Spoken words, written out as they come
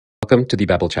Welcome to the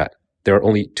BabelChat. There are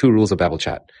only two rules of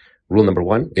BabelChat. Rule number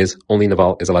one is only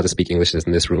Naval is allowed to speak English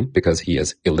in this room because he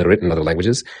is illiterate in other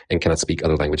languages and cannot speak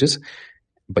other languages.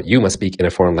 But you must speak in a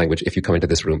foreign language if you come into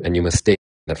this room, and you must stay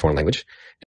in that foreign language.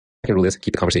 The second rule is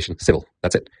keep the conversation civil.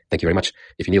 That's it. Thank you very much.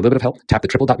 If you need a little bit of help, tap the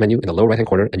triple dot menu in the lower right-hand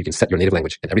corner, and you can set your native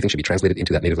language, and everything should be translated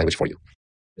into that native language for you.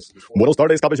 Buenos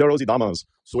tardes, caballeros y damas.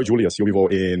 Soy Julius. Yo vivo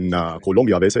en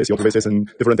Colombia a veces y otras veces en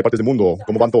diferentes partes del mundo.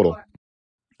 ¿Cómo van todo?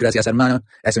 Gracias, hermano.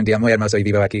 Es un día muy hermoso y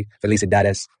vivo aquí.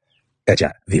 Felicidades.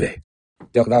 AirChat, vive.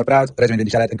 Heel gedaan praat, president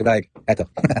die en Quebec. Ето.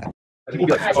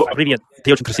 Привіт,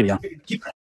 ти дуже красивий.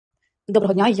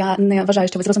 Доброго дня. Я не вважаю,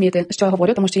 що ви зрозумієте, що я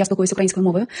говорю, тому що я спілкуюся українською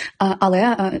мовою.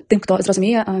 Але тим, хто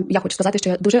зрозуміє, я хочу сказати, що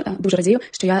я дуже радію,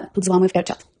 що я тут з вами в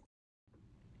AirChat.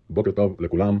 בוקר טוב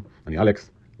לכולם, אני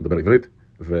אלכס, מדבר עברית,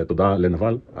 ותודה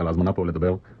לנבל על ההזמנה פה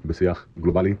לדבר בשיח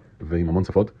גלובלי ועם המון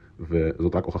שפות,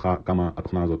 וזאת רק הוכחה כמה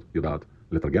התוכנה הזאת יודעת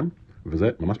לתרגם, וזה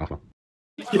ממש אחלה.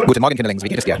 Guten Morgen, Kinderlings, wie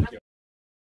geht es dir?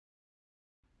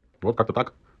 Вот как-то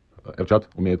так. AirChat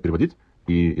умеет переводить,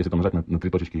 и если там нажать на три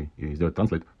точечки и сделать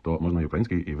translate, то можно и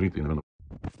украинский, и иврит, и, наверное...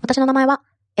 私の名前は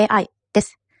AI で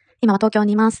す。今は東京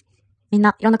にいます。みん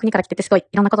ないろんな国から来ててすごい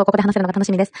いろんなことをここで話せるのが楽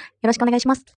しみです。よろしくお願いし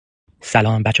ます。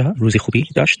سلام بچه‌ها، روزی خوبی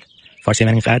داشت؟ فارسی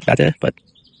من اینقدر بده but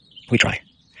we try.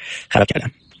 خراب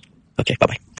کردم. Okay, bye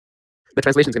bye. The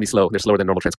translation's going to be slow. They're slower than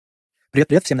normal transcripts.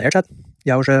 Привет, всем на AirChat.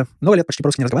 Я уже много лет почти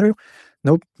по-русски не разговариваю,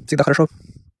 но всегда хорошо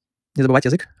не забывать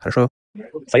язык, хорошо.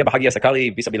 Saya bahagia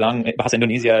sekali bisa bilang bahasa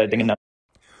Indonesia dengan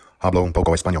Hablo un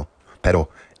poco español, pero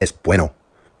es bueno.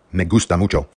 Me gusta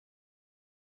mucho.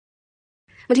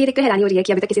 मुझे ये देखकर हैरानी हो रही है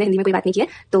कि अभी तक किसी ने हिंदी में कोई बात नहीं की है,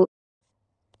 तो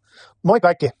Moi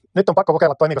kaikki. Nyt on pakko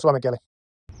kokeilla, toimiiko suomen kieli.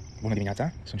 Bună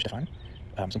dimineața, sunt Ștefan.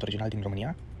 Sunt original din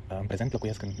România. În prezent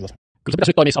locuiesc în Los Angeles. Kyllä se pitäisi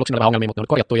nyt toimia aluksi näillä ongelmia, mutta ne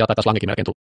on korjattu ja taitaa slangikin melkein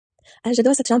tullut.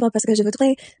 J'adore cette chambre parce que je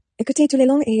voudrais écouter toutes les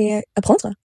langues et apprendre.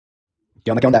 ¿Qué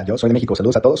onda? Yo soy de México.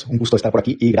 Saludos a todos. Un gusto estar por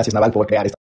aquí y gracias Naval por crear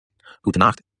esta. Gute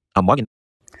Nacht. Am Morgen.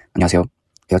 안녕하세요.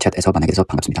 AirChat에서 만나게 돼서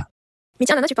반갑습니다.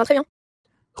 Mietiana, tu parles très bien.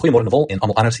 Goedemorgen Naval en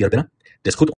allemaal anders hier binnen.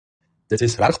 Dit is goed. Dit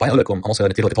is erg leuk om allemaal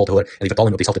de titel te horen en die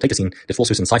vertaling op dezelfde teken te zien. Dit vol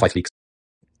tussen sci-fi freaks.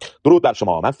 درود بر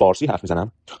شما. من فارسی حرف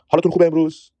میزنم. حالتون خوبه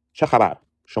امروز؟ چه خبر؟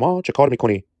 شما چه کار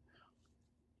میکنی؟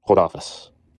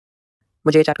 خداحافظ.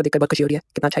 मुझे AirChat को देखकर बहुत खुशी हो रही है.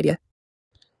 कितना अच्छा आइडिया है.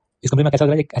 इस कमरे में कैसा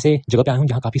लग रहा है? एक ऐसे जगह पे आया हूं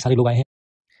जहां काफी सारे लोग आए हैं.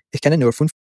 Ich kenne nur 5.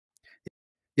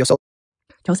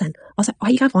 早晨，我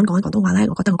依家講廣東話咧，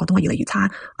我覺得我廣東話越嚟越差。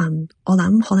我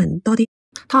諗可能多啲。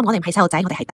Tom，我哋唔係細路仔，我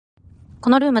哋係。こ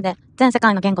のルームで全世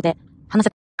界の言語で話せ。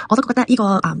我都覺得呢個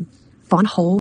房好